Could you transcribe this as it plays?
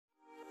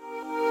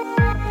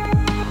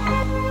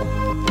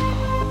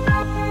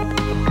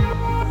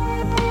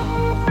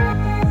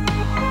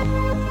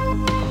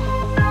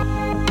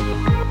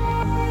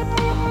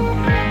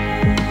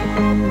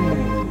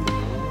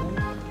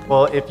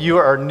if you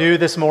are new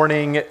this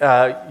morning,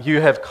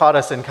 you have caught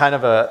us in kind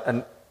of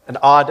an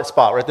odd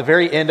spot. We're at the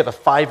very end of a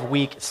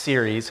 5-week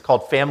series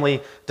called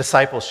Family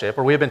Discipleship,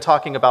 where we have been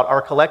talking about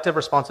our collective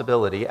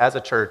responsibility as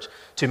a church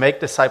to make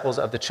disciples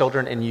of the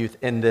children and youth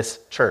in this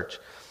church.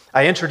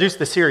 I introduced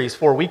the series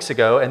 4 weeks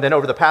ago, and then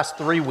over the past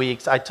 3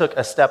 weeks, I took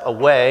a step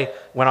away,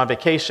 went on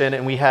vacation,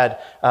 and we had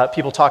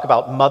people talk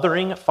about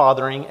mothering,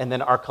 fathering, and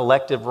then our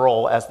collective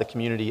role as the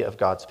community of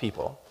God's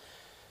people.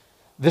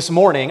 This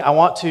morning, I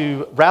want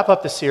to wrap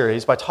up the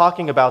series by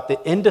talking about the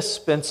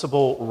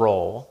indispensable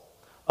role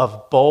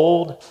of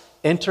bold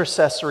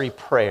intercessory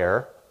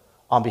prayer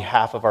on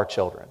behalf of our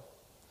children.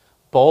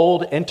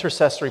 Bold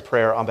intercessory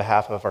prayer on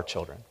behalf of our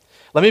children.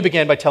 Let me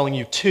begin by telling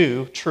you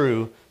 2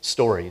 true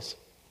stories.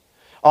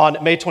 On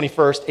May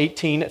 21st,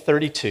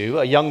 1832,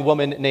 a young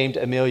woman named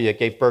Amelia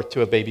gave birth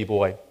to a baby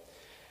boy.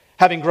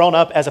 Having grown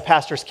up as a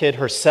pastor's kid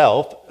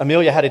herself,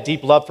 Amelia had a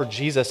deep love for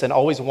Jesus and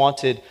always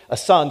wanted a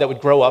son that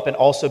would grow up and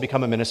also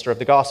become a minister of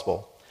the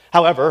gospel.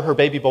 However, her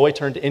baby boy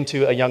turned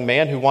into a young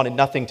man who wanted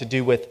nothing to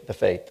do with the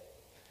faith.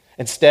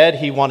 Instead,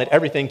 he wanted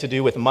everything to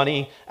do with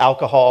money,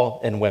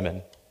 alcohol, and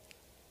women.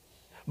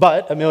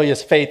 But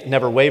Amelia's faith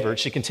never wavered.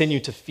 She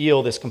continued to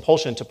feel this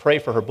compulsion to pray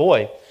for her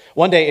boy.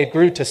 One day, it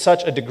grew to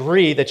such a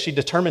degree that she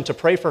determined to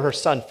pray for her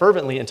son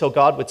fervently until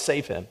God would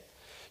save him.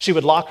 She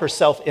would lock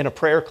herself in a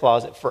prayer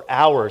closet for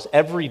hours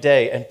every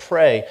day and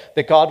pray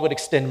that God would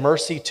extend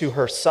mercy to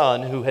her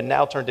son, who had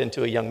now turned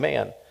into a young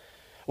man.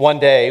 One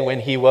day, when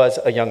he was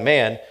a young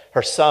man,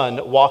 her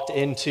son walked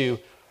into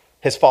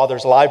his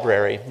father's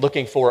library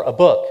looking for a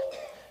book.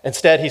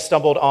 Instead, he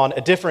stumbled on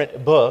a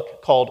different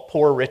book called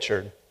Poor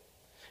Richard.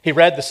 He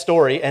read the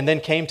story and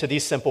then came to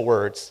these simple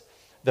words: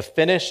 the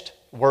finished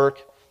work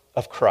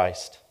of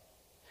Christ.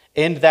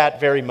 In that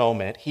very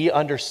moment, he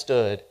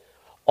understood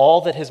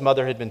all that his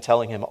mother had been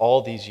telling him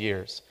all these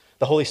years.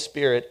 The Holy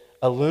Spirit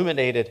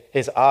illuminated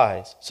his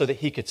eyes so that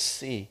he could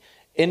see.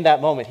 In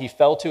that moment, he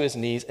fell to his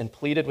knees and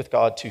pleaded with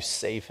God to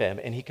save him,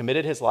 and he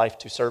committed his life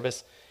to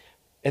service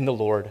in the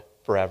Lord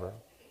forever.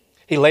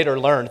 He later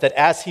learned that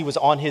as he was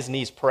on his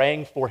knees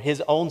praying for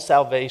his own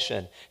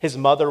salvation, his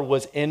mother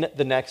was in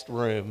the next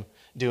room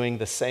doing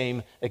the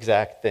same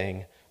exact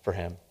thing for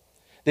him.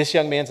 This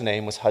young man's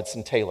name was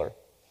Hudson Taylor.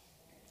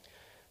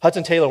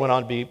 Hudson Taylor went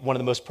on to be one of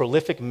the most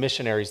prolific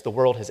missionaries the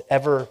world has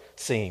ever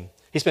seen.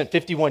 He spent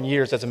 51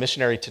 years as a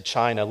missionary to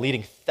China,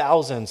 leading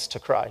thousands to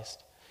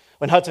Christ.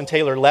 When Hudson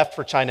Taylor left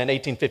for China in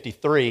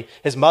 1853,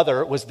 his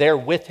mother was there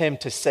with him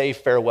to say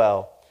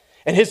farewell.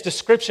 And his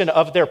description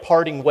of their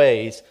parting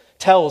ways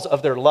tells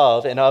of their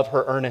love and of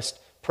her earnest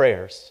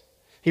prayers.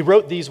 He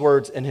wrote these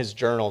words in his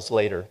journals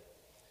later.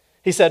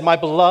 He said, "My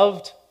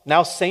beloved,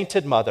 now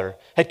sainted mother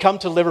had come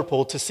to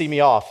Liverpool to see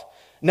me off.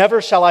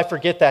 Never shall I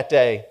forget that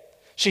day.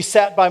 She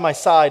sat by my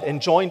side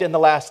and joined in the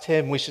last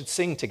hymn we should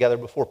sing together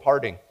before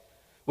parting.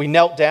 We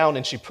knelt down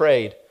and she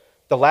prayed,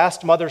 the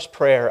last mother's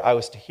prayer I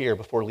was to hear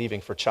before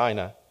leaving for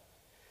China.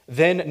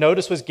 Then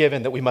notice was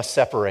given that we must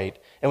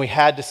separate, and we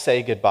had to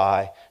say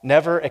goodbye,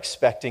 never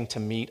expecting to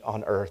meet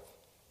on earth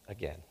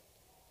again."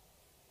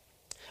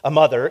 A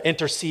mother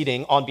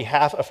interceding on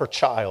behalf of her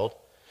child,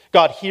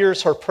 God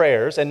hears her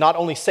prayers and not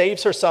only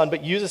saves her son,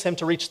 but uses him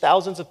to reach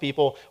thousands of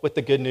people with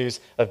the good news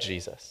of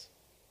Jesus.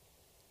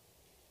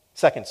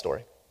 Second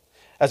story.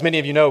 As many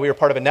of you know, we are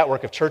part of a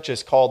network of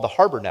churches called the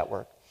Harbor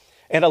Network.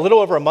 And a little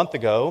over a month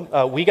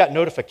ago, we got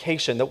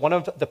notification that one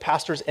of the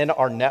pastors in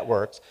our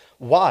network's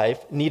wife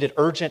needed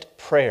urgent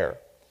prayer.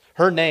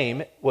 Her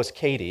name is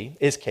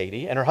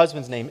Katie, and her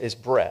husband's name is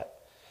Brett.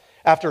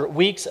 After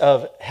weeks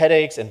of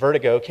headaches and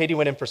vertigo, Katie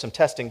went in for some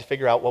testing to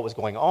figure out what was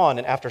going on,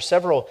 and after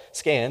several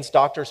scans,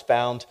 doctors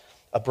found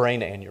a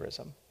brain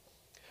aneurysm.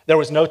 There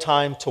was no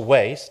time to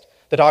waste.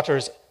 The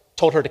doctors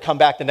told her to come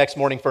back the next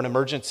morning for an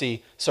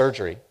emergency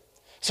surgery.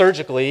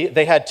 Surgically,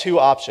 they had 2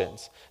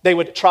 options. They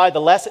would try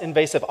the less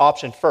invasive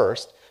option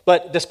first,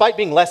 but despite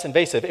being less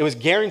invasive, it was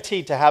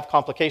guaranteed to have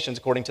complications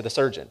according to the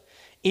surgeon.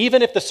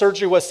 Even if the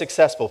surgery was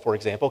successful, for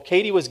example,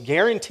 Katie was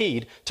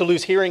guaranteed to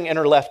lose hearing in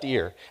her left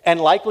ear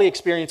and likely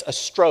experience a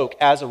stroke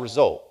as a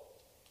result.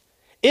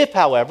 If,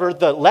 however,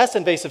 the less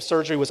invasive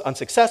surgery was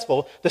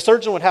unsuccessful, the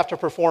surgeon would have to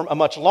perform a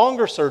much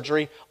longer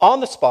surgery on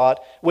the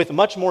spot with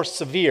much more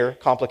severe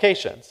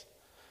complications.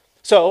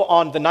 So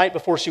on the night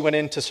before she went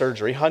into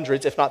surgery,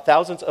 hundreds, if not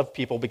thousands of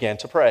people began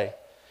to pray.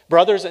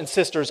 Brothers and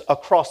sisters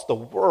across the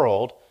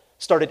world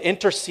started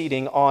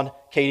interceding on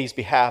Katie's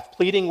behalf,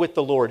 pleading with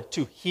the Lord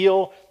to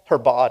heal her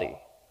body.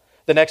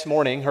 The next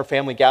morning, her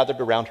family gathered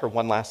around her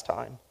one last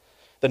time.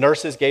 The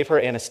nurses gave her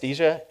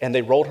anesthesia, and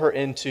they rolled her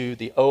into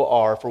the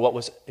OR for what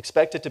was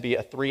expected to be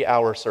a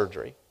 3-hour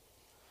surgery.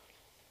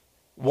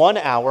 1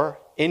 hour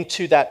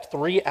into that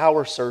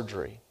 3-hour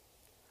surgery,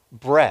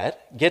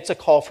 Brett gets a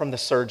call from the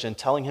surgeon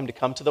telling him to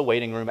come to the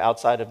waiting room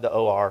outside of the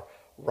OR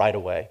right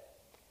away.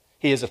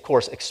 He is, of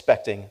course,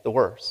 expecting the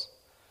worst.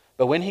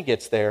 But when he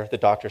gets there, the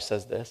doctor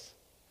says this: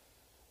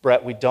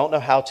 "Brett, we don't know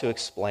how to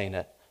explain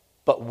it,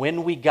 but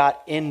when we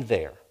got in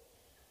there,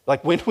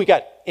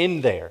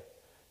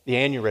 the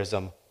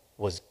aneurysm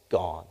was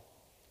gone."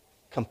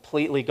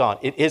 completely gone.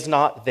 It is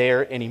not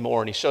there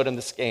anymore. And he showed him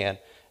the scan. And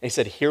he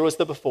said, here was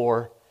the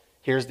before,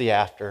 here's the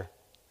after.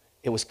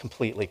 It was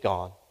completely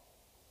gone.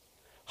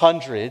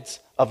 Hundreds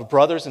of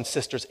brothers and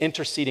sisters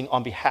interceding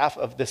on behalf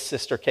of this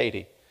sister,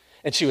 Katie.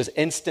 And she was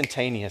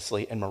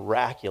instantaneously and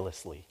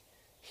miraculously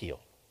healed.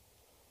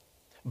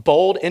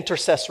 Bold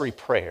intercessory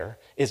prayer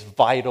is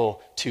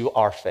vital to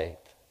our faith.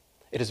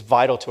 It is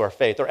vital to our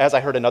faith. Or as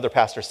I heard another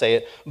pastor say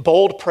it,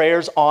 bold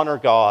prayers honor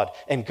God,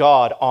 and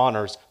God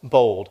honors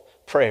bold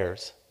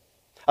prayers.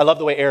 I love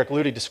the way Eric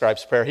Ludy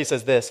describes prayer. He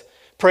says this: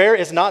 prayer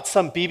is not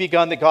some BB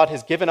gun that God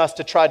has given us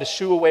to try to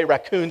shoo away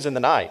raccoons in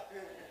the night.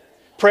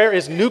 Prayer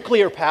is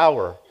nuclear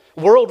power,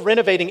 world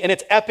renovating in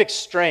its epic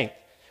strength.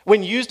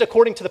 When used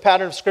according to the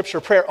pattern of Scripture,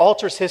 prayer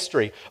alters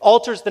history,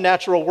 alters the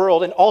natural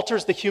world, and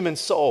alters the human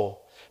soul.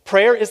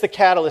 Prayer is the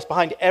catalyst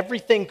behind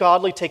everything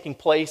godly taking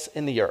place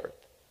in the earth.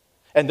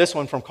 And this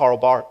one from Karl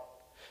Barth.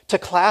 To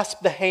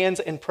clasp the hands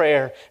in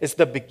prayer is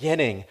the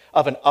beginning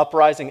of an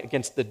uprising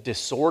against the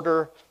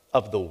disorder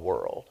of the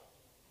world.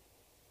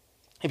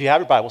 If you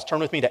have your Bibles, turn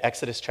with me to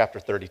Exodus chapter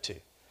 32.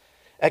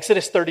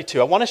 Exodus 32.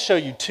 I want to show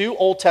you 2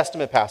 Old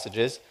Testament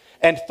passages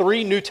and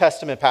 3 New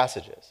Testament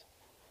passages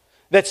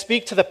that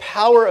speak to the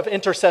power of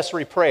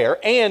intercessory prayer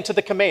and to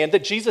the command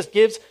that Jesus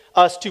gives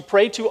us to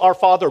pray to our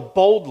Father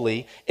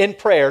boldly in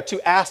prayer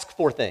to ask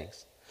for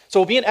things. So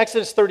we'll be in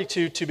Exodus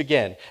 32 to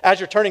begin. As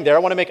you're turning there, I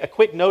want to make a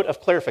quick note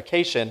of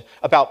clarification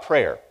about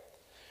prayer.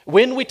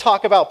 When we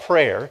talk about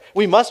prayer,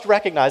 we must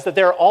recognize that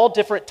there are all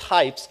different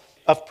types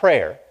of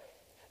prayer.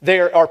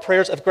 There are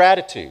prayers of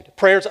gratitude,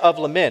 prayers of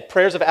lament,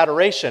 prayers of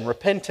adoration,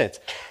 repentance,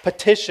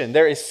 petition.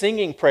 There is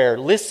singing prayer,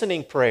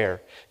 listening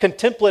prayer,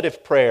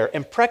 contemplative prayer,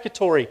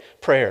 imprecatory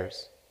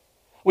prayers.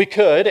 We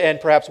could, and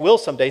perhaps will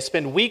someday,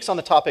 spend weeks on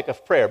the topic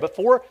of prayer. But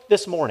for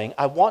this morning,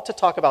 I want to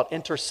talk about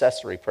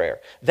intercessory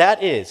prayer.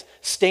 That is,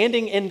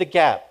 standing in the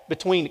gap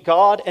between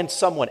God and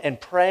someone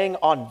and praying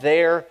on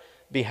their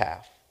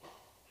behalf.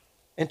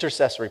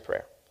 Intercessory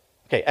prayer.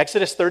 Okay,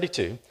 Exodus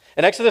 32.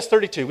 In Exodus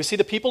 32, we see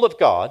the people of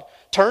God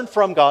turn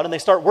from God and they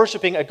start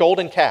worshiping a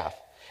golden calf.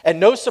 And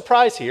no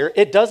surprise here,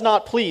 it does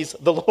not please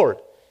the Lord.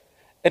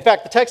 In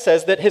fact, the text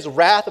says that his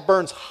wrath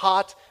burns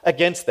hot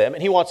against them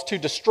and he wants to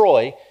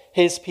destroy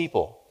his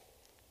people.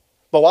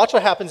 But watch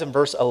what happens in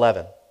verse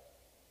 11.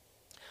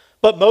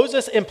 But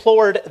Moses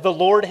implored the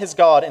Lord his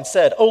God and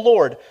said, O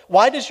Lord,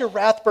 why does your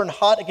wrath burn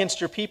hot against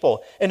your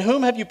people? And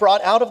whom have you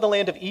brought out of the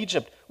land of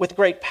Egypt with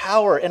great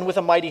power and with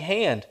a mighty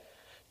hand?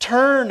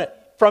 Turn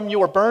from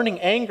your burning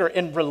anger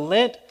and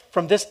relent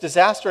from this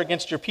disaster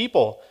against your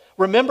people.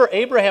 Remember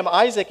Abraham,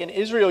 Isaac, and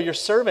Israel, your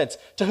servants,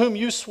 to whom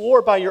you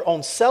swore by your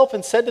own self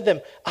and said to them,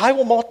 I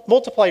will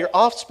multiply your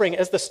offspring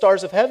as the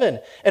stars of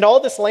heaven. And all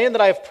this land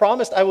that I have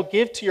promised I will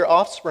give to your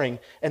offspring,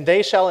 and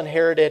they shall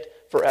inherit it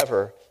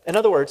forever. In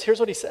other words, here's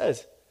what he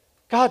says.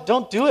 God,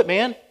 don't do it,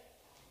 man.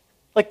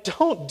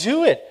 Don't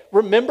do it.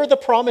 Remember the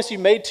promise you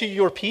made to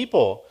your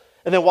people.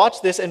 And then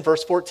watch this in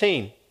verse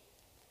 14.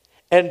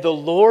 And the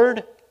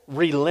Lord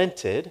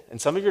relented,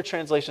 and some of your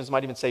translations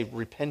might even say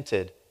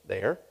repented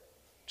there,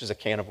 which is a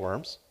can of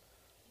worms,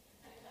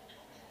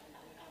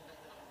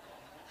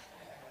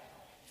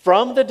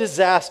 from the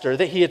disaster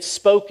that he had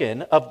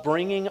spoken of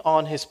bringing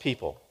on his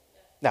people.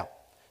 Now,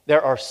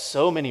 there are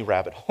so many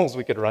rabbit holes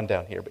we could run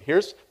down here, but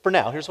here's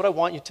what I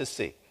want you to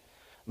see.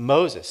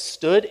 Moses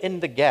stood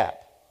in the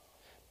gap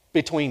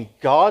between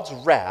God's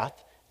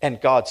wrath and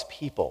God's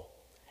people,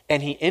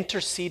 and he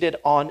interceded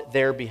on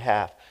their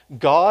behalf.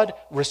 God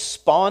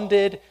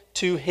responded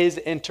to his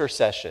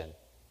intercession.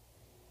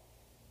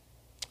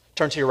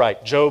 Turn to your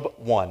right, Job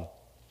 1.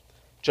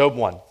 Job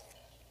 1.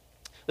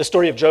 The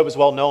story of Job is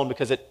well known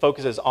because it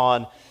focuses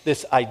on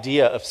this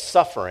idea of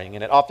suffering,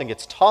 and it often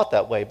gets taught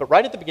that way. But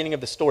right at the beginning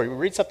of the story, we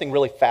read something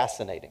really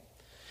fascinating.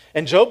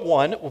 In Job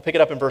 1, we'll pick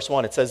it up in verse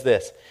 1, it says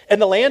this: In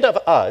the land of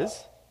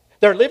Uz,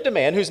 there lived a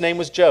man whose name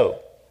was Job.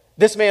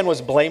 This man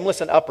was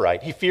blameless and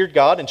upright. He feared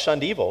God and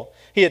shunned evil.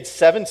 He had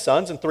 7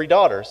 sons and 3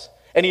 daughters.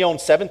 And he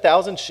owned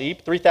 7,000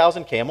 sheep,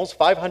 3,000 camels,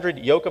 500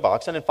 yoke of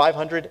oxen, and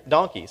 500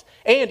 donkeys.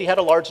 And he had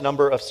a large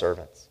number of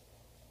servants.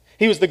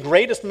 He was the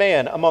greatest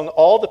man among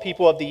all the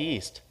people of the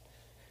East.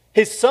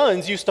 His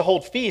sons used to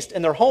hold feast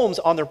in their homes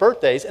on their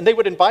birthdays, and they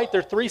would invite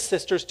their 3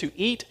 sisters to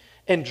eat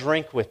and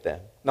drink with them.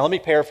 Now let me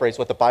paraphrase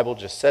what the Bible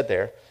just said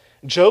there.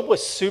 Job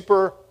was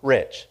super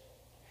rich,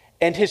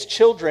 and his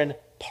children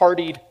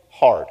partied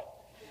hard.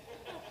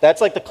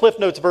 That's like the Cliff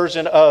Notes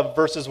version of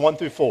verses 1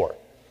 through 4.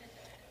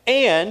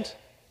 And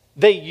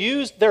they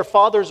used their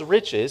father's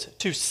riches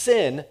to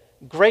sin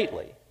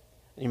greatly.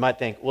 You might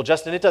think, well,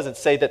 Justin, it doesn't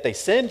say that they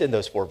sinned in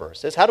those 4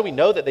 verses. How do we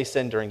know that they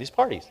sinned during these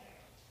parties?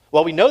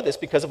 Well, we know this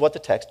because of what the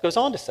text goes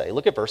on to say.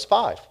 Look at verse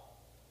 5.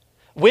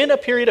 When a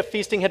period of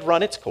feasting had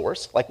run its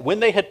course, like when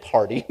they had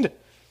partied,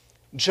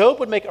 Job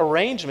would make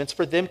arrangements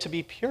for them to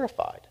be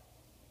purified,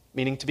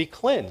 meaning to be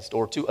cleansed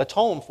or to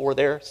atone for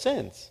their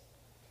sins.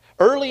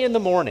 Early in the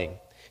morning,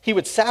 he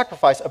would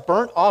sacrifice a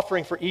burnt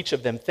offering for each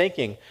of them,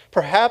 thinking,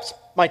 perhaps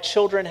my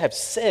children have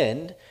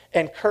sinned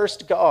and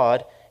cursed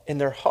God in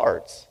their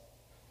hearts.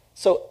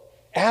 So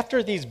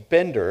after these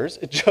benders,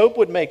 Job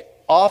would make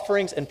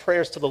offerings and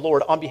prayers to the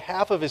Lord on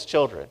behalf of his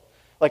children.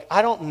 Like,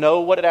 I don't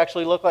know what it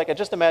actually looked like. I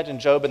just imagine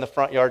Job in the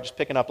front yard just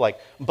picking up like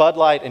Bud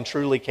Light and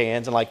Truly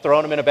cans and like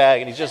throwing them in a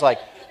bag, and he's just like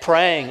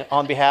praying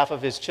on behalf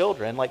of his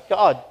children. Like,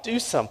 God, do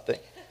something.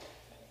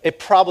 It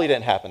probably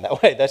didn't happen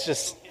that way. That's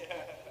just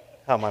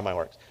how my mind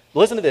works.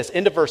 Listen to this,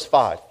 into verse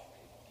 5.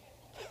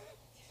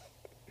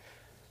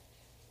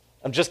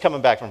 I'm just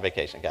coming back from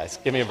vacation, guys.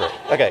 Give me a break.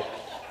 Okay,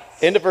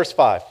 into verse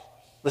 5.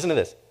 Listen to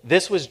this.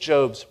 This was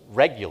Job's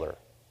regular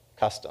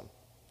custom.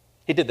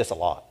 He did this a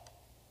lot.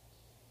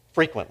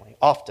 Frequently,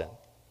 often.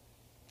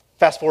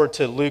 Fast forward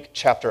to Luke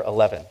chapter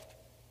 11.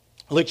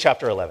 Luke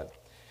chapter 11.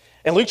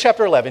 In Luke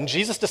chapter 11,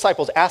 Jesus'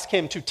 disciples ask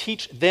him to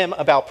teach them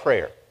about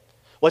prayer.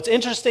 What's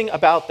interesting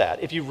about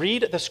that, if you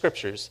read the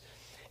scriptures,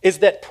 is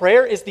that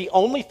prayer is the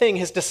only thing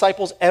his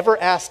disciples ever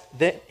asked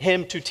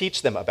him to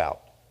teach them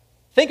about.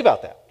 Think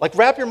about that. Like,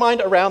 wrap your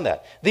mind around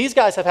that. These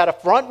guys have had a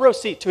front row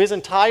seat to his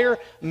entire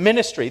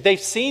ministry. They've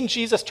seen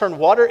Jesus turn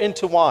water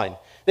into wine.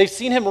 They've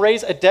seen him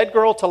raise a dead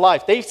girl to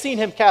life. They've seen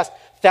him cast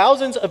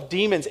thousands of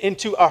demons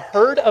into a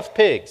herd of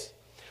pigs,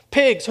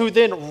 pigs who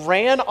then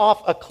ran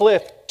off a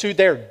cliff to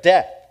their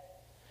death.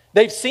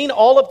 They've seen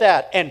all of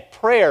that, and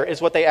prayer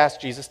is what they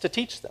asked Jesus to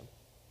teach them.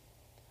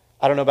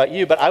 I don't know about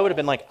you, but I would have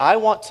been like, I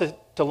want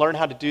to learn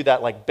how to do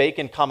that like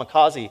bacon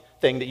kamikaze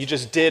thing that you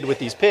just did with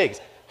these pigs,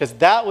 because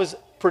that was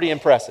pretty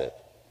impressive.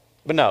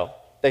 But no,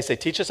 they say,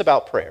 teach us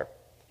about prayer.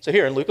 So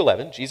here in Luke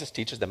 11, Jesus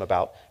teaches them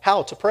about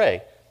how to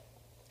pray,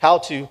 how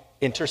to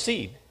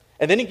intercede.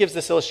 And then he gives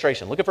this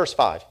illustration. Look at verse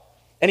 5.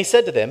 And he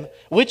said to them,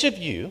 which of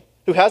you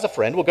who has a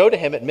friend will go to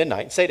him at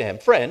midnight and say to him,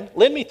 friend,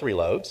 lend me 3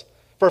 loaves,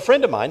 for a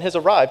friend of mine has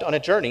arrived on a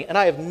journey, and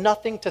I have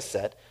nothing to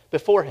set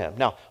before him.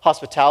 Now,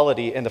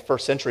 hospitality in the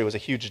first century was a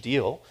huge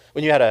deal.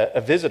 When you had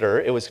a visitor,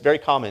 it was very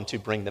common to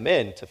bring them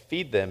in, to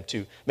feed them,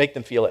 to make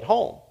them feel at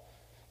home.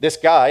 This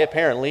guy,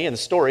 apparently, in the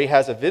story,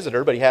 has a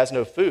visitor, but he has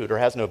no food or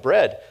has no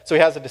bread. So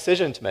he has a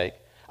decision to make.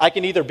 I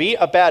can either be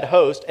a bad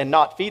host and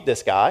not feed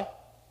this guy,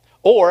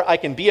 or I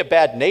can be a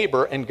bad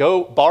neighbor and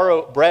go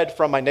borrow bread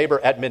from my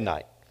neighbor at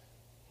midnight.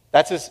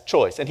 That's his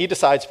choice, and he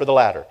decides for the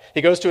latter. He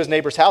goes to his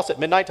neighbor's house at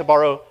midnight to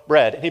borrow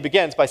bread, and he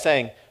begins by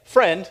saying,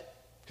 friend,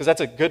 because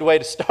that's a good way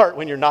to start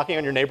when you're knocking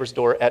on your neighbor's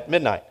door at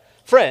midnight.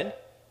 Friend,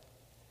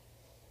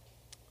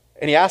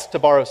 and he asks to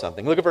borrow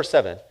something. Look at verse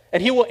 7.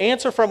 And he will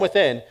answer from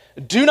within,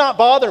 do not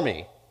bother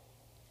me.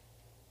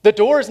 The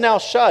door is now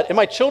shut, and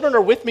my children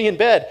are with me in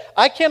bed.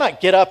 I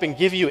cannot get up and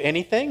give you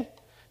anything.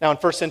 Now, in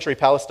first century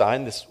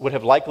Palestine, this would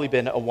have likely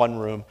been a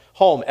one-room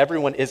home.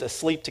 Everyone is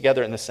asleep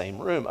together in the same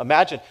room.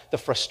 Imagine the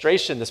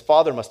frustration this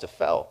father must have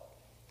felt.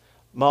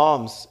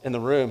 Moms in the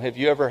room, have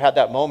you ever had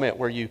that moment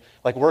where you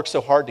work so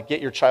hard to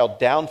get your child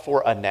down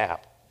for a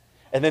nap,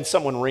 and then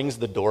someone rings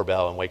the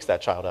doorbell and wakes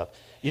that child up?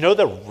 You know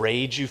the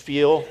rage you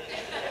feel?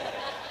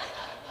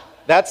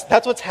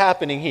 That's what's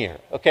happening here,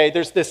 okay?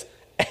 There's this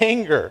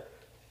anger.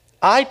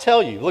 I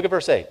tell you, look at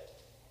verse 8.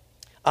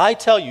 I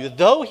tell you,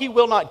 though he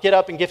will not get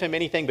up and give him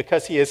anything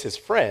because he is his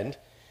friend,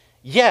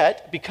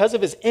 yet because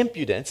of his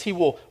impudence, he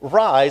will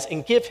rise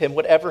and give him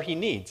whatever he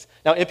needs.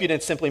 Now,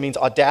 impudence simply means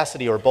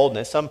audacity or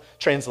boldness. Some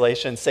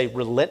translations say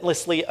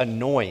relentlessly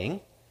annoying.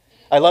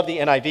 I love the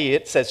NIV.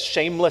 It says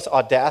shameless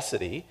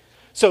audacity.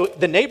 So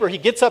the neighbor, he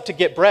gets up to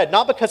get bread,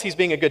 not because he's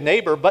being a good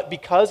neighbor, but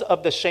because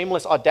of the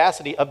shameless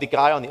audacity of the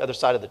guy on the other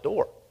side of the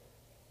door.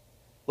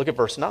 Look at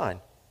verse 9.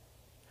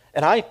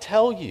 And I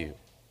tell you,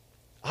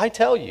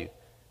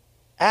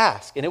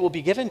 ask and it will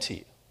be given to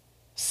you.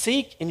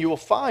 Seek and you will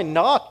find.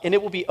 Knock and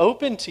it will be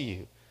open to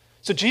you.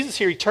 So Jesus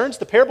here, he turns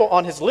the parable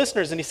on his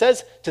listeners and he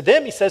says to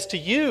them, he says to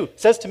you, he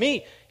says to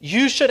me,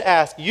 you should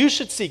ask, you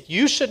should seek,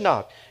 you should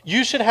knock.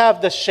 You should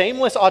have the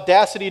shameless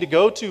audacity to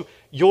go to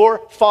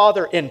your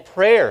Father in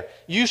prayer.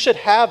 You should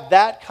have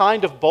that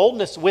kind of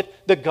boldness with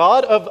the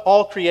God of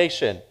all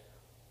creation.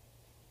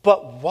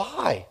 But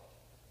why?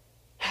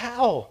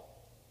 How?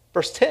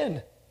 Verse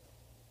 10.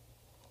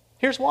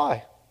 Here's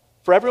why.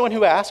 For everyone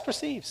who asks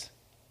receives.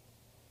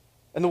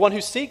 And the one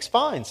who seeks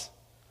finds.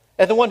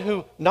 And the one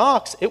who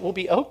knocks, it will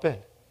be open.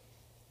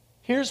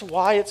 Here's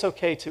why it's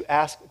okay to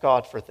ask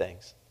God for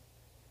things.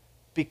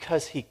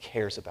 Because he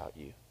cares about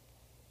you.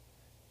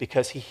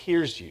 Because he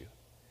hears you.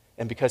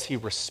 And because he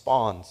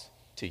responds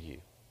to you.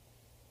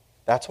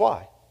 That's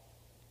why.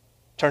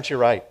 Turn to your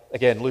right.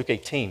 Again, Luke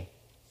 18.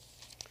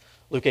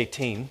 Luke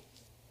 18.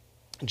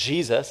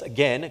 Jesus,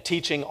 again,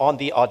 teaching on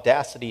the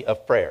audacity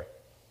of prayer.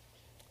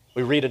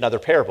 We read another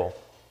parable.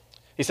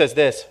 He says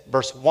this,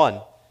 verse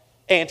 1.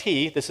 And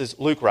he, this is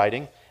Luke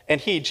writing,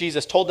 and he,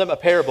 Jesus, told them a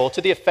parable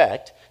to the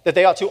effect that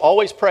they ought to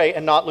always pray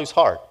and not lose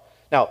heart.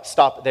 Now,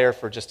 stop there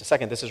for just a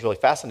second. This is really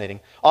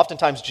fascinating.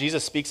 Oftentimes,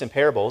 Jesus speaks in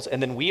parables,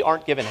 and then we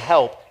aren't given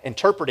help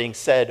interpreting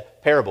said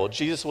parable.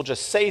 Jesus will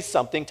just say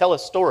something, tell a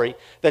story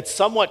that's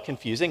somewhat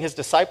confusing. His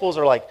disciples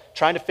are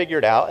trying to figure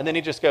it out, and then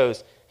he just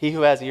goes, he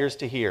who has ears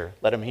to hear,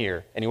 let him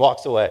hear, and he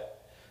walks away.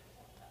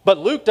 But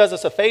Luke does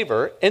us a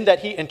favor in that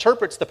he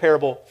interprets the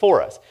parable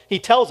for us. He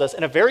tells us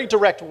in a very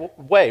direct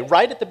way,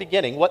 right at the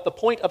beginning, what the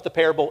point of the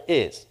parable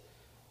is.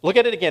 Look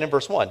at it again in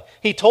verse 1.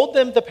 He told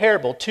them the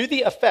parable to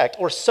the effect,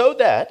 or so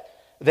that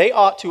they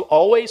ought to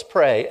always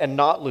pray and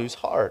not lose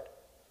heart.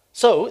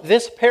 So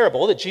this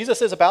parable that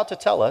Jesus is about to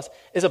tell us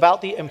is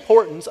about the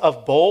importance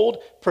of bold,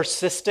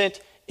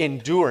 persistent,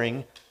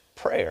 enduring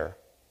prayer.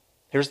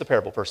 Here's the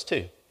parable, verse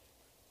 2.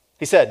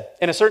 He said,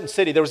 in a certain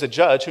city there was a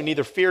judge who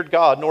neither feared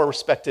God nor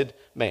respected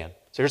man.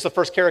 So here's the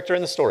first character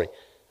in the story.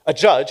 A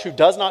judge who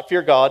does not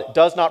fear God,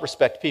 does not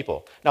respect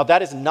people. Now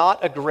that is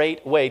not a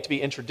great way to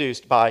be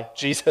introduced by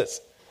Jesus.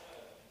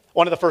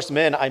 One of the first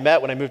men I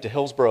met when I moved to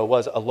Hillsboro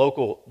was a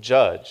local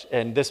judge,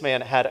 and this man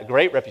had a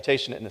great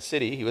reputation in the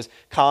city. He was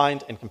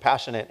kind and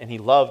compassionate, and he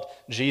loved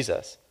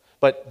Jesus.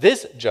 But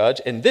this judge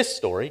in this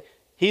story,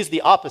 he's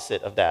the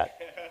opposite of that.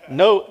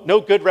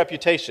 No good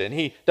reputation.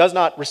 He does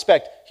not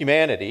respect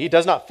humanity. He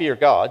does not fear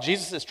God.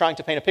 Jesus is trying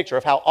to paint a picture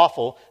of how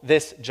awful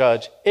this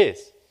judge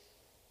is.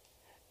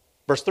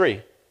 Verse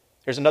 3,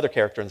 here's another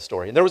character in the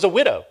story. And there was a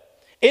widow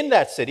in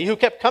that city who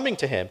kept coming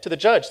to him, to the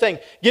judge, saying,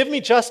 "Give me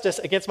justice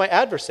against my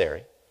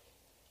adversary."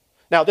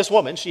 Now, this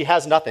woman, she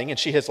has nothing, and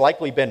she has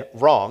likely been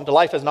wronged.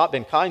 Life has not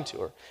been kind to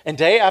her. And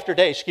day after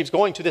day, she keeps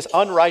going to this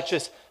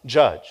unrighteous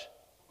judge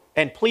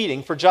and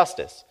pleading for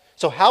justice.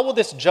 So how will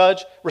this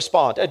judge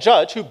respond? A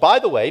judge who, by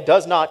the way,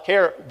 does not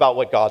care about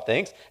what God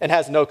thinks and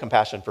has no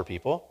compassion for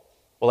people.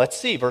 Well, let's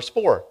see, verse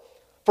 4.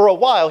 For a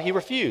while he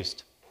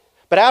refused.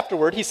 But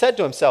afterward he said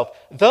to himself,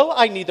 "Though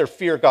I neither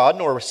fear God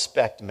nor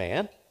respect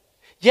man,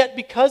 yet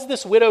because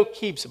this widow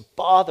keeps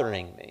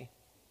bothering me,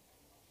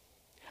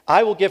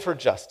 I will give her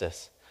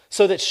justice,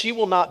 so that she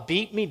will not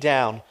beat me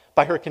down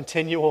by her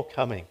continual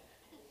coming."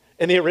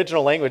 In the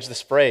original language,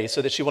 this phrase,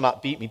 "so that she will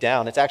not beat me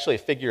down," it's actually a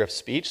figure of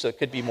speech, so it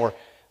could be more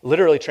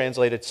literally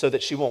translated, "so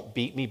that she won't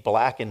beat me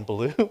black and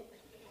blue."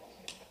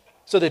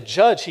 So the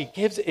judge, he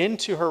gives in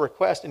to her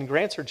request and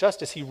grants her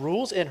justice. He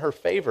rules in her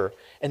favor,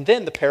 and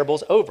then the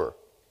parable's over.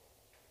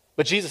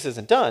 But Jesus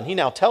isn't done. He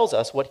now tells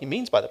us what he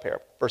means by the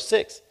parable. Verse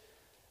 6,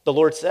 the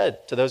Lord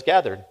said to those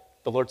gathered,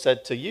 the Lord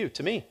said to you,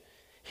 to me,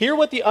 "Hear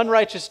what the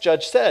unrighteous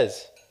judge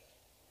says."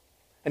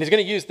 And he's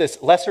going to use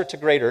this lesser to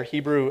greater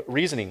Hebrew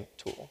reasoning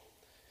tool.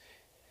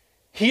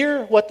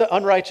 Hear what the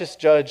unrighteous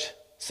judge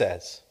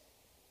says.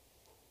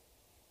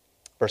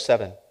 Verse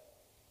 7.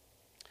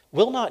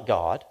 Will not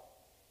God,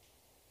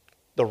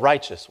 the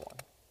righteous one,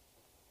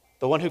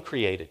 the one who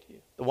created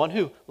you, the one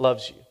who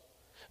loves you,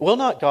 will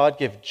not God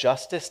give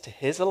justice to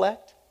his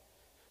elect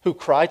who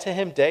cry to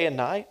him day and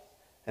night?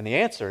 And the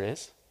answer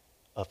is,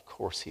 of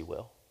course he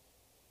will.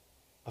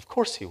 Of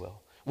course he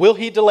will. Will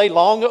he delay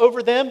long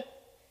over them?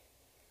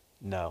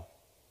 No,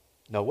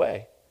 no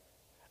way.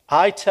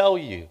 I tell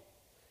you,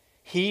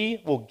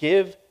 he will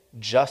give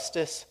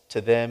justice to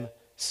them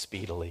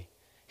speedily.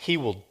 He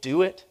will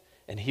do it,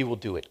 and he will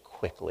do it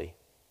quickly.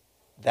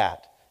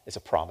 That is a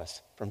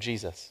promise from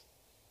Jesus.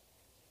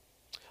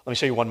 Let me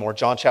show you one more.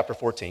 John chapter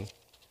 14.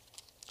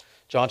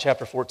 John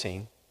chapter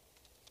 14.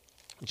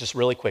 Just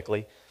really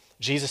quickly.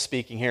 Jesus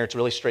speaking here. It's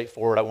really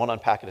straightforward. I won't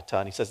unpack it a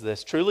ton. He says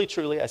this, "Truly,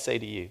 truly, I say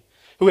to you,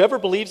 whoever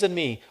believes in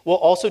me will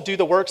also do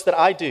the works that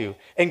I do,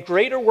 and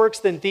greater works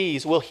than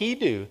these will he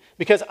do,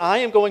 because I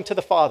am going to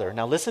the Father."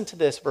 Now listen to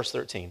this, verse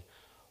 13.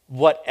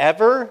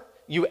 "Whatever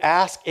you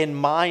ask in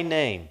my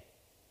name,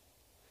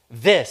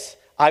 this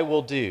I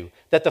will do,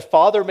 that the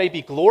Father may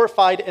be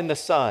glorified in the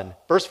Son."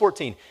 Verse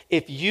 14,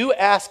 "If you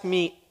ask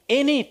me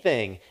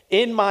anything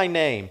in my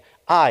name,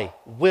 I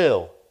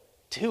will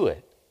do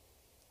it."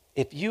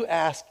 If you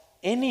ask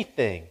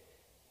anything,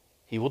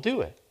 he will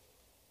do it.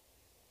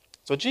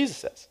 That's what Jesus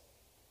says.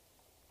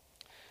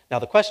 Now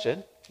the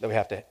question that we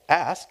have to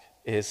ask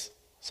is,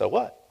 so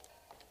what?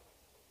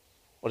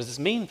 What does this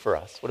mean for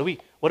us? What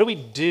do we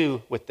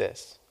do with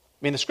this?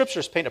 I mean, the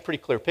scriptures paint a pretty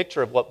clear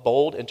picture of what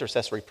bold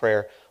intercessory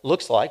prayer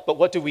looks like, but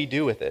what do we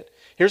do with it?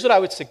 Here's what I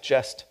would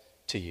suggest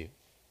to you.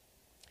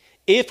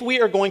 If we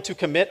are going to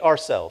commit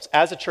ourselves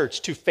as a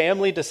church to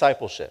family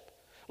discipleship,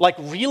 like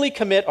really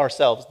commit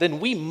ourselves, then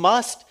we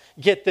must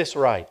get this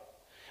right.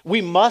 We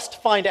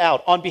must find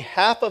out on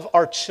behalf of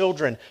our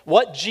children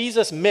what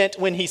Jesus meant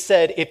when he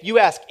said, "If you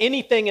ask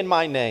anything in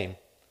my name,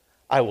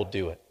 I will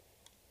do it."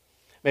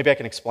 Maybe I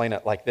can explain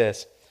it like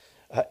this.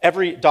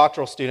 Every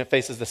doctoral student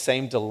faces the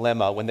same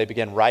dilemma when they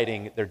begin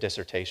writing their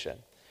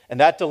dissertation. And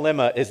that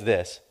dilemma is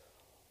this: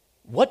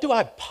 what do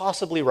I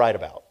possibly write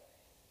about?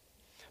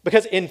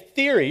 Because in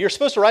theory, you're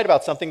supposed to write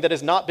about something that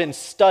has not been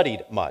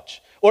studied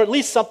much, or at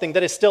least something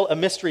that is still a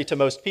mystery to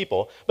most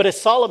people. But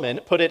as Solomon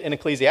put it in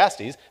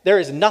Ecclesiastes, there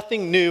is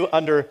nothing new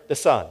under the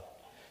sun.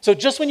 So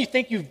just when you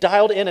think you've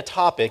dialed in a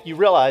topic, you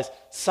realize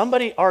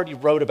somebody already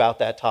wrote about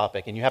that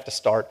topic, and you have to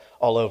start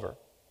all over.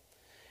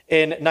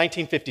 In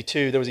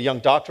 1952, there was a young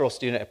doctoral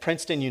student at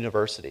Princeton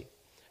University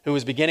who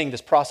was beginning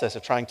this process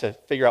of trying to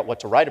figure out what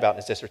to write about in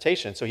his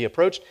dissertation. So he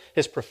approached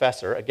his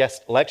professor, a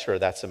guest lecturer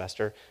that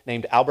semester,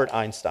 named Albert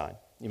Einstein.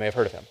 You may have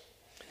heard of him.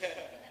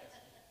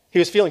 He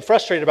was feeling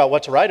frustrated about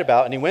what to write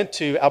about, and he went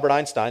to Albert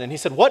Einstein and he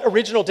said, "What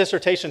original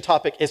dissertation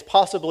topic is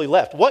possibly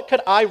left? What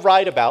could I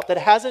write about that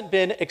hasn't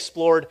been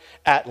explored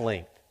at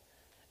length?"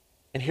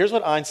 And here's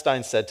what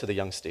Einstein said to the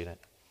young student: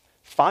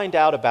 "Find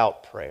out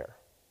about prayer.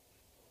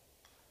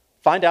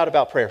 Find out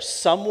about prayer.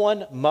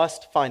 Someone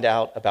must find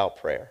out about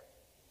prayer.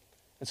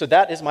 And so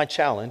that is my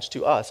challenge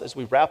to us as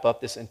we wrap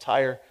up this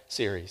entire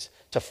series,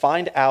 to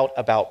find out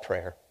about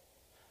prayer.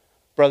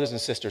 Brothers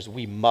and sisters,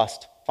 we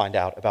must find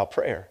out about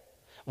prayer.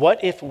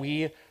 What if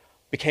we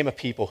became a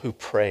people who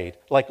prayed,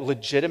 like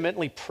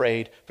legitimately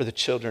prayed for the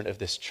children of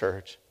this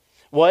church?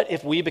 What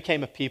if we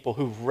became a people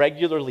who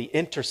regularly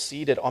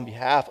interceded on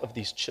behalf of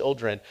these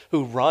children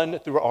who run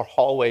through our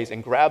hallways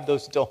and grab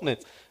those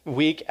donuts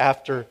week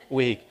after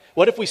week?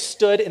 What if we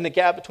stood in the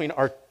gap between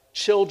our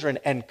children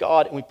and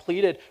God and we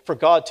pleaded for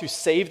God to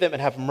save them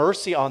and have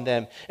mercy on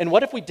them? And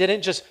what if we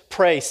didn't just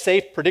pray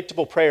safe,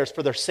 predictable prayers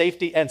for their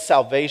safety and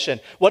salvation?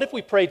 What if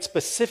we prayed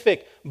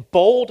specific,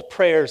 bold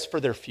prayers for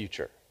their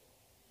future?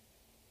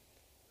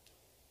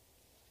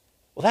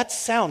 Well, that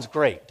sounds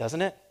great,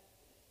 doesn't it?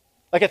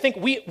 Like, I think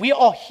we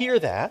all hear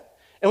that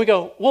and we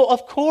go, well,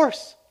 of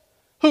course.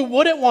 Who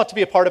wouldn't want to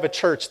be a part of a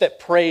church that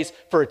prays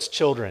for its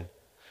children?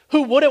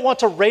 Who wouldn't want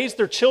to raise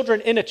their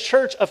children in a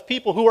church of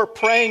people who are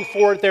praying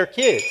for their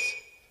kids?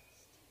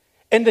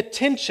 And the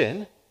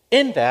tension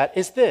in that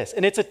is this,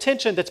 and it's a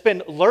tension that's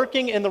been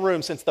lurking in the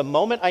room since the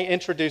moment I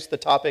introduced the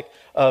topic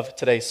of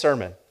today's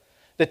sermon.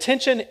 The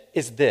tension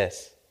is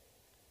this: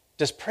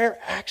 does prayer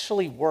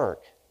actually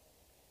work?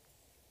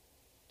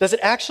 Does it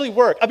actually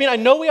work? I mean, I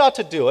know we ought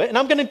to do it, and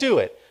I'm going to do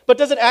it, but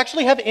does it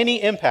actually have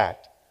any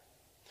impact?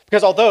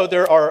 Because although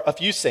there are a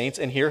few saints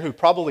in here who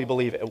probably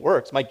believe it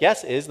works, my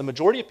guess is the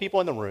majority of people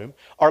in the room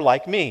are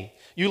like me.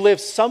 You live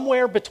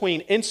somewhere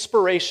between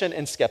inspiration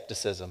and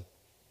skepticism.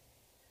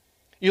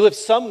 You live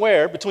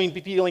somewhere between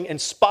feeling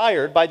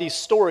inspired by these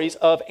stories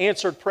of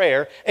answered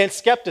prayer and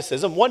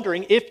skepticism,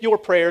 wondering if your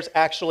prayers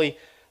actually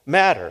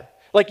matter.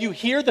 Like, you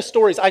hear the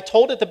stories I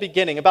told at the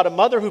beginning about a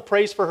mother who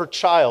prays for her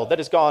child that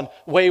has gone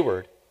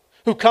wayward,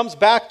 who comes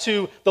back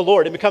to the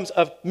Lord and becomes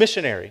a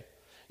missionary.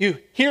 You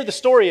hear the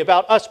story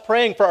about us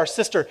praying for our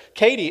sister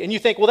Katie, and you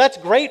think, well, that's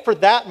great for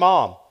that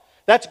mom.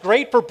 That's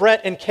great for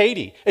Brett and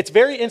Katie. It's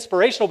very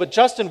inspirational, but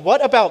Justin,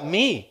 what about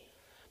me?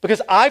 Because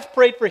I've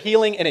prayed for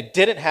healing and it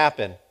didn't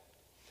happen.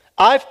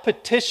 I've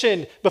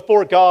petitioned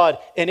before God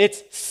and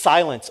it's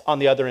silence on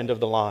the other end of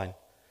the line.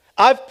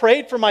 I've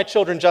prayed for my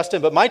children,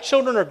 Justin, but my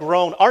children are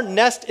grown. Our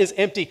nest is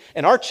empty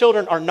and our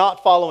children are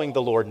not following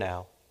the Lord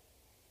now.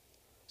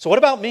 So what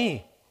about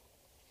me?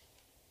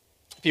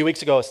 A few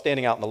weeks ago, I was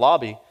standing out in the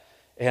lobby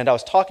and I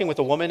was talking with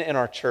a woman in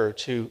our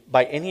church who,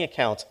 by any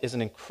accounts, is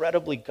an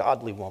incredibly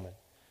godly woman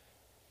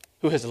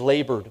who has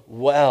labored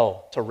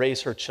well to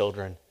raise her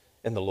children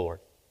in the Lord.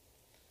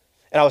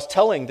 And I was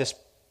telling this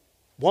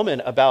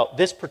woman about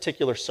this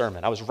particular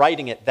sermon. I was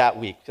writing it that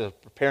week because I was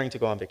preparing to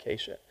go on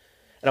vacation.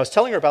 And I was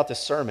telling her about this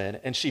sermon,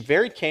 and she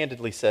very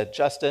candidly said,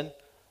 Justin,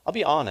 I'll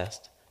be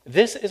honest,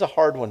 this is a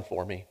hard one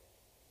for me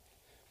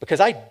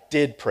because I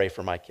did pray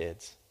for my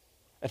kids.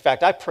 In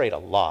fact, I prayed a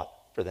lot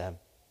for them.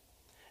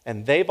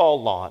 And they've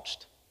all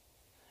launched,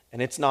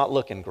 and it's not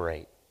looking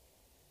great.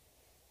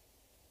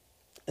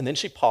 And then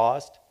she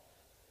paused,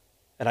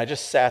 and I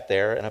just sat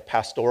there in a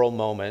pastoral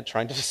moment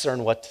trying to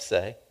discern what to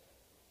say.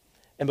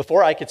 And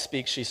before I could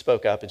speak, she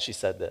spoke up and she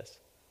said this,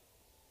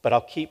 but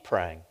I'll keep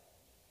praying.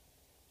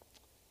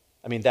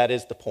 I mean, that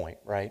is the point,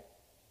 right?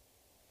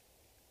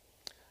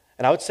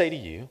 And I would say to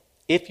you,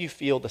 if you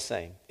feel the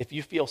same, if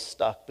you feel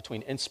stuck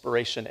between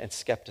inspiration and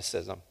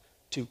skepticism,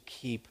 to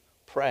keep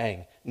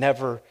praying,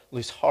 never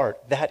lose heart.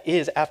 That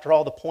is, after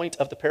all, the point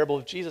of the parable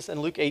of Jesus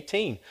in Luke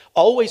 18.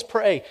 Always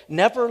pray,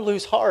 never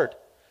lose heart.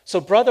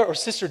 So brother or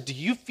sister, do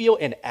you feel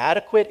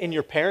inadequate in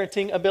your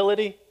parenting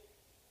ability?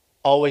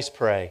 Always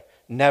pray,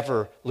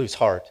 never lose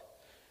heart.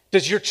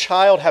 Does your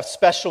child have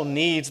special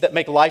needs that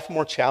make life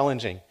more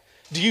challenging?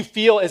 Do you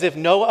feel as if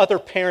no other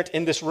parent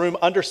in this room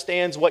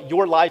understands what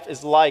your life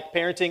is like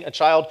parenting a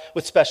child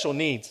with special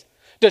needs?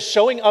 Does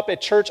showing up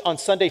at church on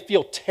Sunday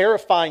feel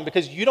terrifying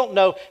because you don't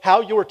know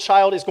how your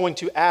child is going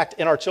to act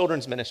in our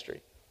children's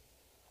ministry?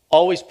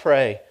 Always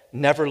pray,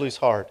 never lose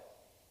heart.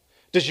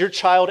 Does your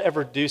child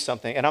ever do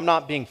something, and I'm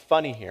not being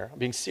funny here, I'm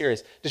being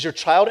serious. Does your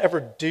child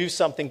ever do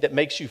something that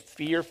makes you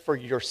fear for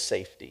your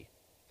safety?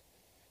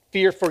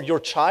 Fear for your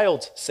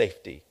child's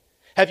safety?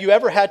 Have you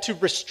ever had to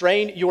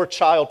restrain your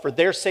child for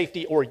their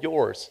safety or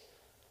yours?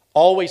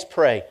 Always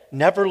pray,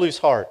 never lose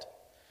heart.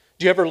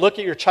 Do you ever look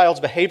at your child's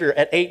behavior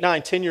at 8,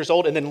 9, 10 years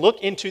old and then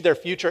look into their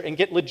future and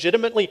get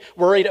legitimately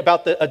worried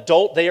about the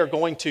adult they are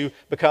going to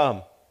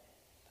become?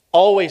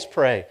 Always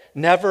pray.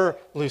 Never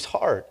lose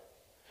heart.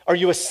 Are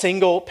you a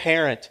single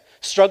parent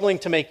struggling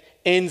to make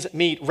ends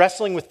meet,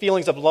 wrestling with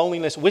feelings of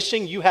loneliness,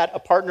 wishing you had a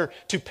partner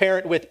to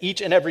parent with each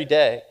and every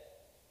day?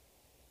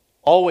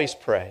 Always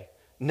pray.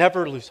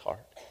 Never lose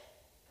heart.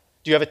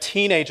 Do you have a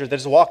teenager that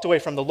has walked away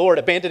from the Lord,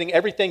 abandoning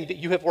everything that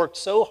you have worked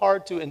so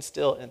hard to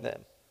instill in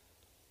them?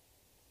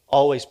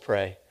 Always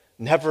pray.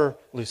 Never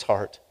lose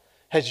heart.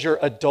 Has your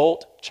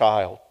adult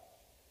child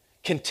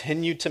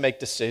continued to make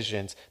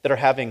decisions that are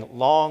having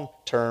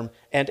long-term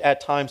and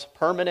at times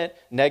permanent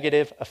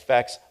negative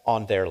effects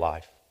on their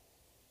life?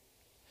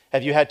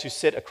 Have you had to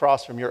sit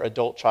across from your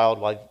adult child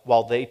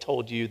while they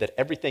told you that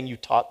everything you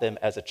taught them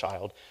as a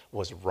child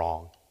was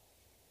wrong?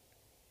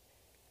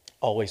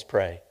 Always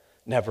pray.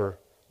 Never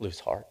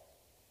lose heart.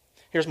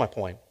 Here's my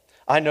point.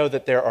 I know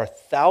that there are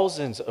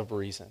thousands of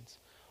reasons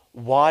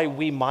why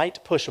we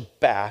might push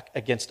back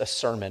against a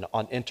sermon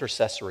on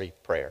intercessory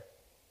prayer.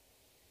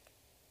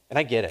 And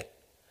I get it.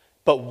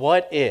 But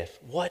what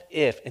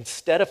if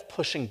instead of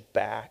pushing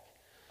back,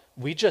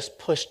 we just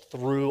pushed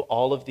through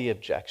all of the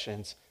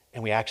objections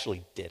and we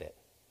actually did it?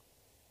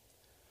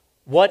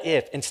 What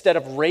if instead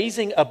of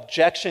raising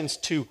objections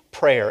to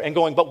prayer and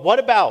going, but what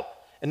about?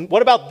 And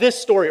what about this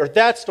story or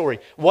that story?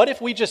 What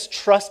if we just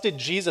trusted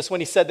Jesus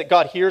when he said that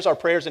God hears our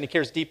prayers and he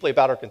cares deeply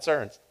about our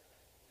concerns?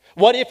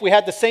 What if we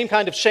had the same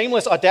kind of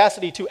shameless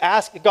audacity to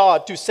ask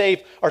God to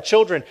save our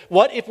children?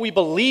 What if we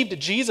believed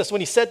Jesus when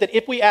he said that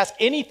if we ask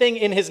anything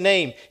in his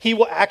name, he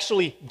will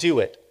actually do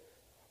it?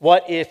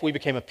 What if we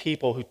became a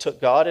people who took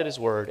God at his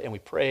word and we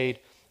prayed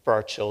for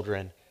our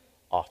children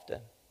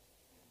often?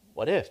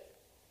 What if?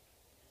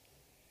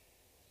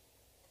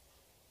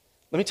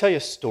 Let me tell you a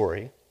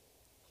story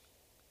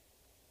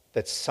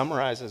that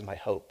summarizes my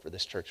hope for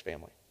this church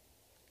family.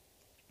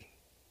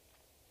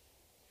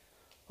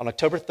 On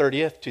October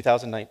 30th,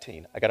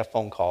 2019, I got a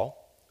phone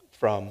call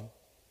from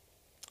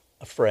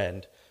a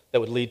friend that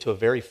would lead to a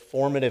very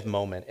formative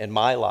moment in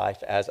my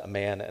life as a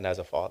man and as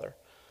a father.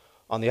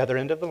 On the other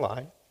end of the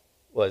line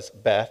was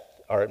Beth,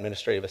 our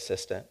administrative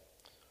assistant.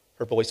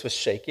 Her voice was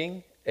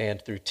shaking, and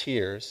through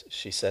tears,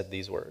 she said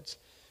these words,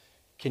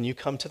 "Can you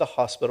come to the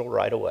hospital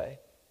right away?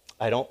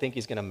 I don't think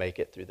he's going to make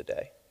it through the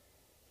day."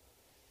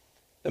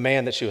 The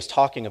man that she was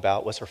talking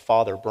about was her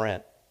father,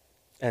 Brent.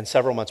 And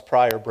several months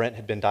prior, Brent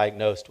had been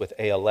diagnosed with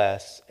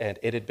ALS, and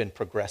it had been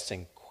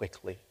progressing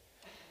quickly.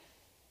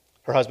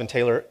 Her husband,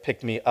 Taylor,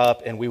 picked me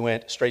up, and we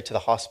went straight to the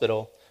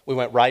hospital. We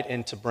went right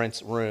into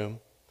Brent's room,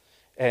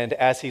 and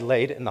as he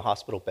laid in the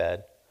hospital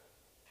bed,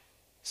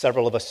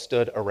 several of us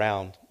stood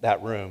around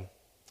that room.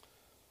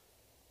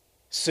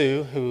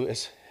 Sue, who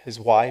is his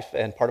wife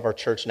and part of our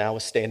church now,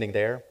 was standing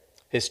there,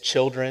 his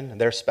children and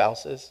their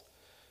spouses.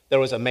 There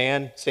was a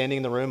man standing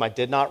in the room I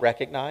did not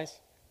recognize.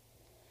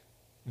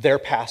 Their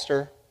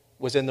pastor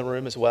was in the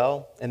room as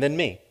well, and then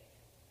me.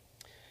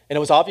 And it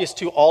was obvious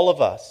to all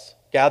of us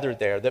gathered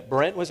there that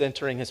Brent was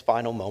entering his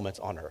final moments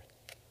on earth.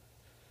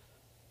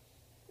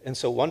 And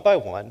so one by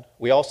one,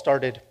 we all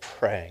started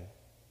praying.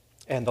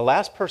 And the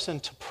last person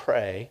to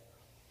pray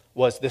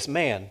was this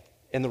man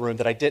in the room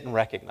that I didn't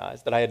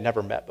recognize, that I had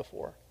never met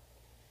before.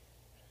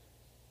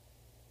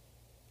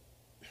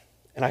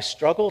 And I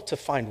struggled to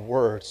find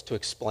words to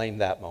explain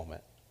that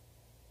moment.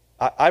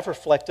 I've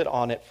reflected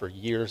on it for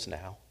years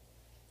now.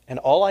 And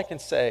all I can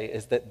say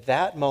is that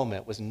that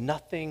moment was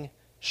nothing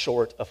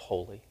short of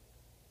holy.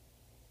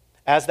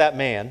 As that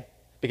man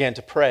began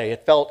to pray,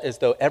 it felt as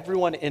though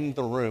everyone in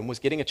the room was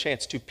getting a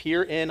chance to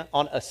peer in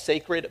on a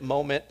sacred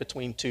moment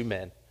between two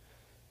men.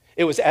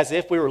 It was as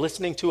if we were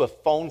listening to a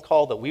phone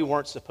call that we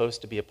weren't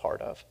supposed to be a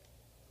part of.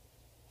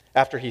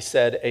 After he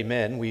said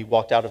amen, we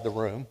walked out of the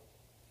room,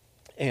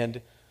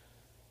 and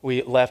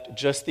we left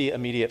just the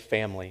immediate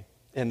family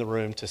in the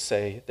room to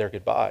say their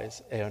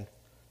goodbyes. And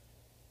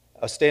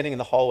I was standing in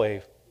the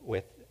hallway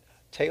with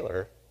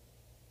Taylor,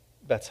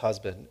 Beth's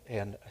husband,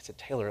 and I said,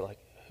 "Taylor,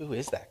 who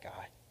is that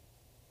guy?"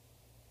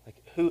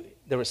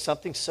 There was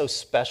something so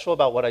special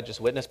about what I just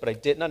witnessed, but I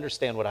didn't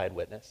understand what I had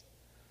witnessed.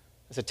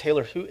 I said,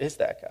 "Taylor, who is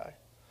that guy?"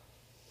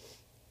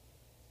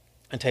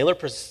 And Taylor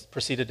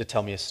proceeded to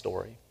tell me a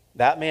story.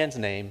 That man's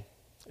name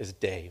is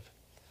Dave.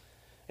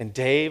 And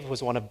Dave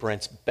was one of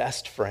Brent's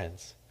best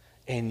friends.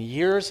 And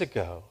years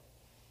ago,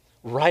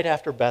 right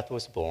after Beth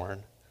was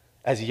born,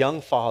 as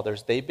young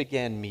fathers, they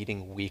began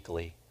meeting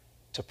weekly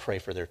to pray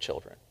for their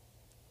children.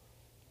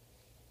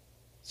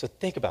 So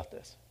think about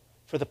this.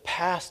 For the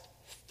past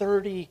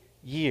 30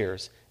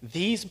 years,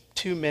 these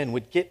two men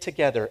would get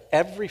together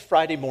every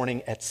Friday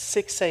morning at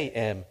 6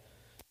 a.m.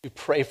 to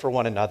pray for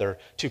one another,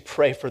 to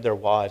pray for their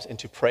wives, and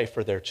to pray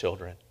for their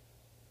children.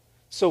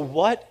 So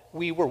what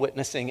we were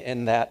witnessing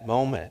in that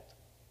moment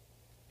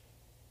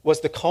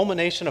was the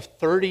culmination of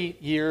 30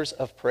 years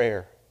of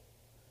prayer.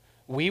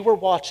 We were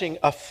watching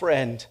a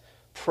friend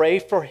pray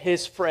for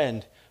his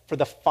friend for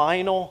the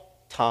final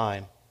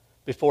time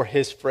before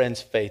his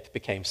friend's faith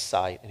became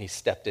sight and he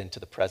stepped into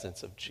the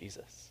presence of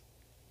Jesus.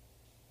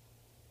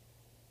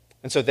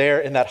 And so there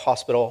in that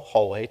hospital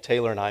hallway,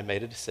 Taylor and I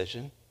made a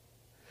decision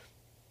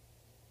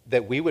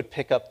that we would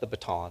pick up the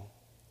baton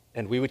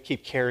and we would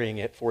keep carrying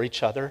it for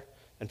each other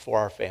and for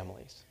our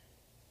families.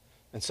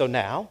 And so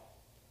now,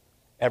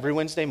 every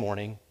Wednesday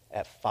morning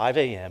at 5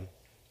 a.m.,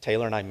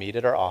 Taylor and I meet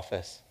at our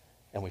office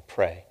and we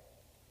pray.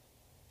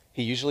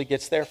 He usually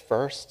gets there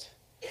first.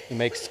 He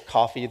makes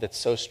coffee that's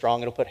so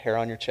strong it'll put hair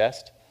on your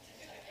chest.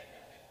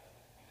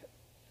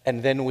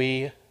 And then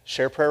we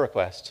share prayer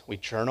requests. We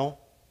journal.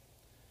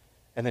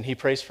 And then he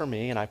prays for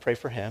me and I pray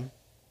for him.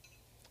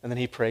 And then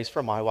he prays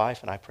for my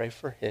wife and I pray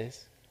for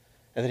his.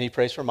 And then he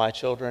prays for my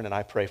children and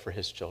I pray for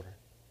his children.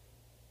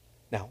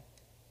 Now,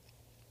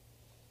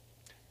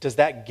 does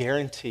that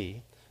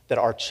guarantee that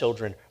our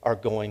children are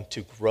going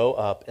to grow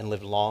up and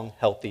live long,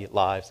 healthy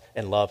lives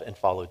and love and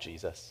follow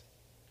Jesus?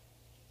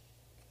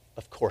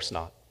 Of course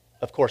not.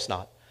 Of course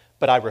not.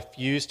 but I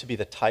refuse to be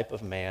the type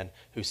of man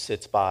who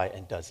sits by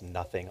and does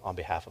nothing on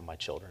behalf of my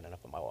children and of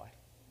my wife.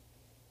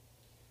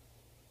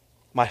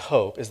 My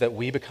hope is that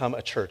we become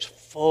a church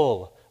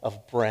full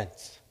of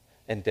Brents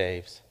and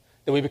Daves,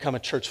 that we become a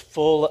church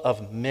full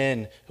of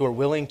men who are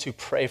willing to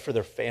pray for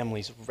their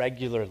families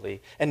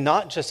regularly, and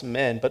not just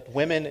men, but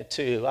women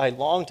too. I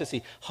long to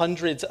see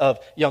hundreds of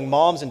young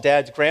moms and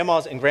dads,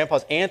 grandmas and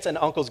grandpas, aunts and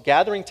uncles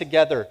gathering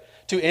together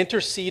to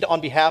intercede on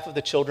behalf of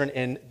the children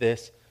in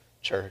this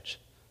church.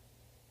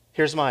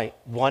 Here's my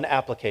one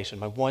application,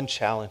 my one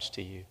challenge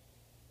to you.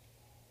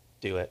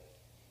 Do it.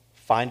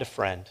 Find a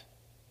friend.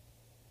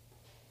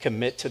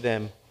 Commit to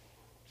them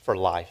for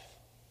life.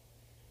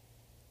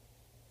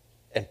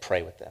 And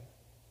pray with them.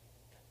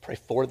 Pray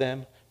for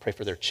them. Pray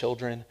for their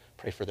children.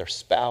 Pray for their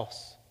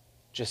spouse.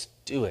 Just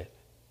do it.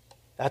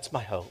 That's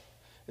my hope,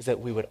 is that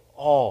we would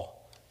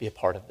all be a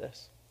part of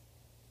this.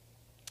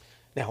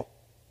 Now,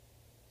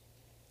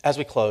 as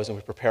we close and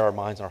we prepare our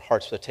minds and our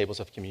hearts for the tables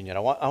of communion,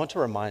 I want to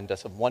remind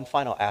us of one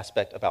final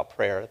aspect about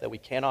prayer that we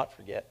cannot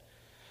forget.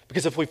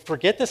 Because if we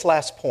forget this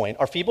last point,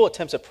 our feeble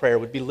attempts at prayer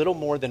would be little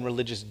more than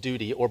religious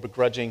duty or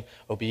begrudging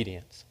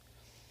obedience.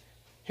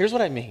 Here's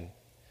what I mean.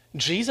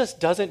 Jesus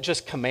doesn't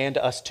just command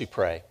us to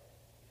pray.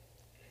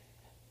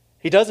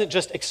 He doesn't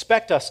just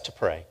expect us to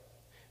pray.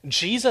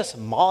 Jesus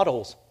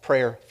models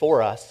prayer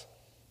for us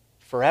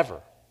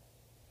forever.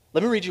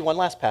 Let me read you one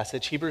last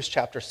passage, Hebrews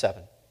chapter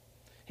 7.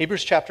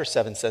 Hebrews chapter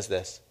 7 says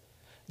this: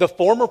 "The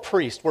former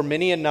priests were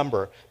many in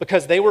number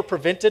because they were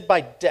prevented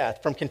by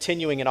death from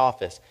continuing in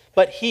office.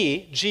 But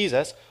he,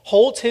 Jesus,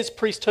 holds his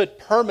priesthood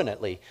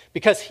permanently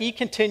because he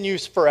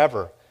continues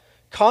forever.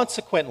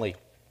 Consequently,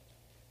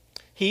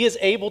 he is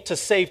able to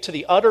save to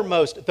the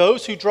uttermost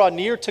those who draw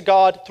near to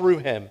God through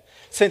him,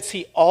 since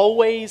he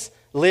always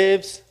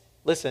lives,"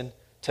 listen,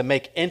 "to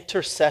make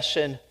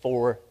intercession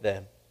for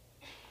them."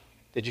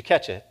 Did you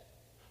catch it?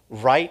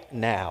 Right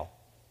now,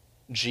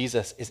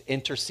 Jesus is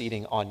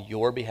interceding on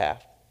your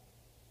behalf.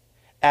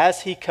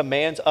 As he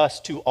commands us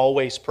to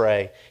always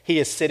pray, he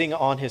is sitting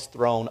on his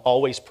throne,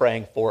 always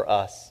praying for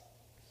us.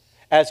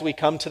 As we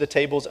come to the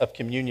tables of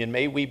communion,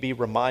 may we be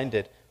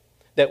reminded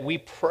that we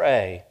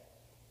pray,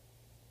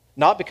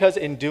 not because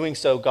in doing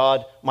so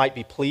God might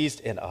be pleased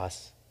in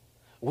us.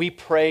 We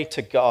pray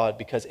to God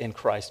because in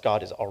Christ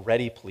God is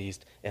already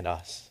pleased in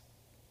us.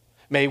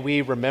 May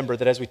we remember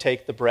that as we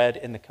take the bread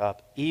and the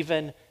cup,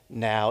 even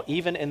now,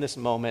 even in this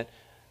moment,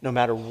 no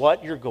matter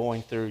what you're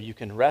going through, you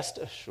can rest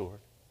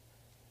assured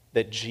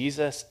that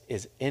Jesus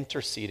is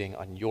interceding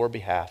on your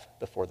behalf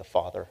before the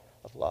Father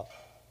of love.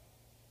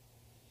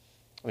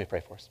 Let me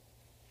pray for us.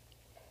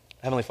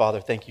 Heavenly Father,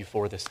 thank you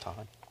for this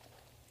time.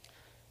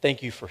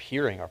 Thank you for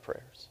hearing our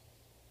prayers.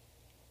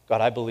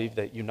 God, I believe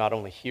that you not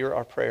only hear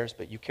our prayers,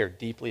 but you care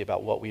deeply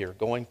about what we are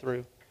going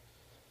through.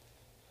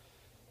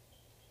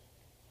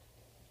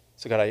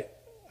 So God,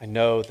 I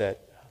know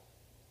that,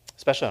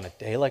 especially on a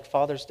day like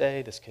Father's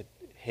Day, this could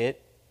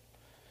hit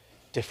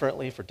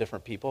differently for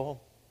different people.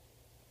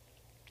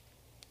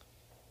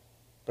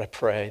 But I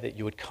pray that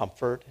you would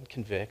comfort and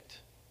convict,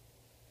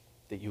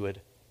 that you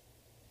would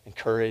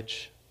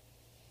encourage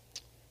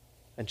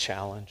and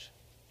challenge.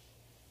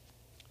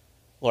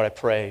 Lord, I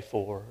pray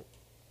for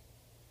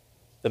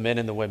the men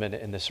and the women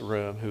in this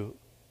room who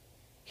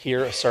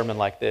hear a sermon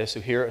like this,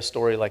 who hear a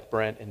story like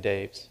Brent and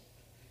Dave's,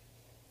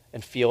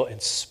 and feel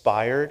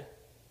inspired.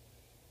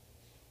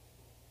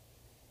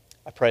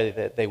 I pray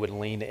that they would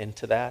lean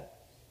into that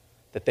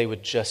they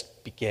would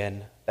just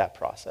begin that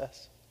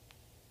process.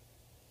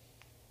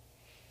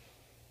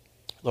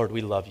 Lord,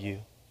 we love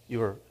you.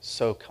 You are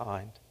so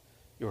kind.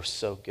 You are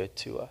so good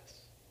to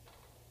us.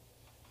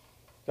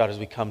 God, as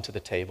we come to the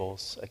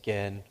tables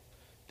again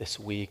this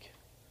week,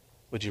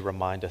 would you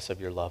remind us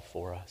of your love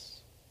for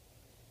us?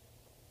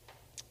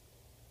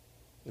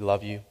 We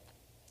love you.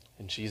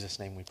 In Jesus'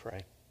 name we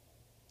pray.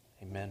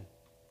 Amen.